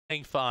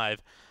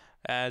5.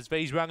 As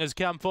these runners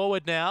come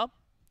forward now.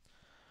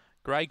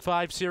 Grade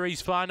 5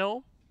 Series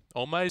Final.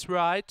 Almost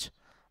right.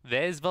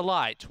 There's the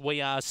light.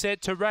 We are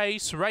set to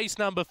race. Race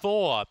number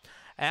 4.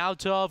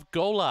 Out of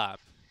Gawler.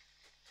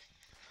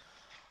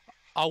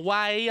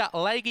 Away,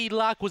 Leggy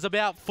Luck was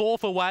about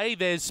 4th away.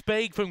 There's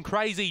Speed from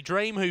Crazy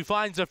Dream, who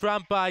finds the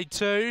front by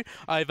 2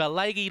 over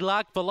Leggy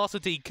Luck,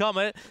 Velocity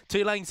Comet.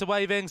 2 lengths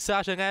away then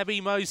Sutton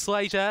Abbey, Mo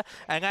Slater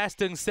and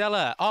Aston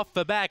Stella. Off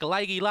the back,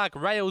 Leggy Luck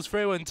rails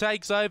through and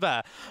takes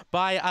over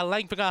by a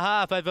length and a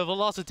half over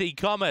Velocity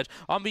Comet.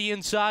 On the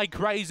inside,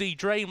 Crazy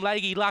Dream,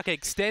 Leggy Luck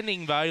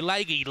extending though.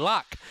 Leggy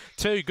Luck,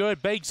 too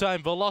good. Big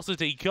Zone,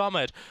 Velocity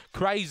Comet,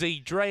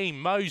 Crazy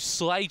Dream, Mo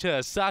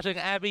Slater, Sutton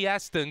Abbey,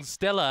 Aston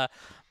Stella.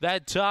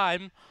 That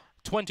time,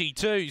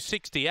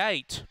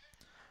 22.68.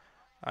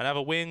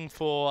 Another win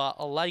for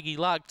Leggy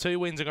Luck. 2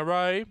 wins in a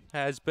row.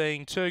 Has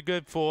been too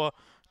good for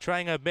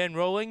trainer Ben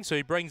Rawlings,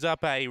 who brings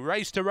up a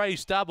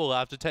race-to-race double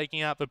after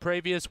taking out the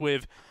previous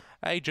with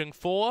Agent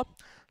 4.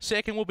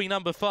 Second will be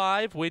number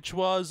 5, which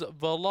was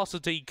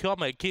Velocity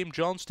Comet, Kim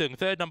Johnston.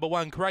 Third, number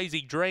 1,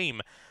 Crazy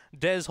Dream,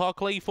 Des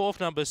Hockley.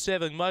 Fourth, number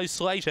 7, Mo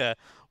Slater,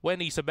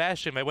 Wendy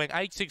Sebastian. They went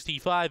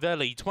 8.65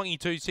 early,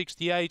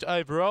 22.68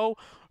 overall.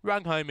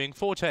 Run home in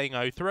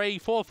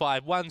 14.03,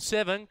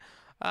 4.517.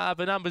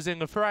 The numbers in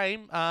the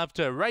frame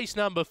after race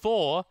number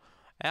 4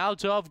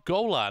 out of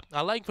Gawler.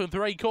 A length and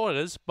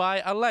 3/4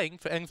 by a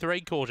length and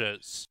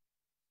 3/4.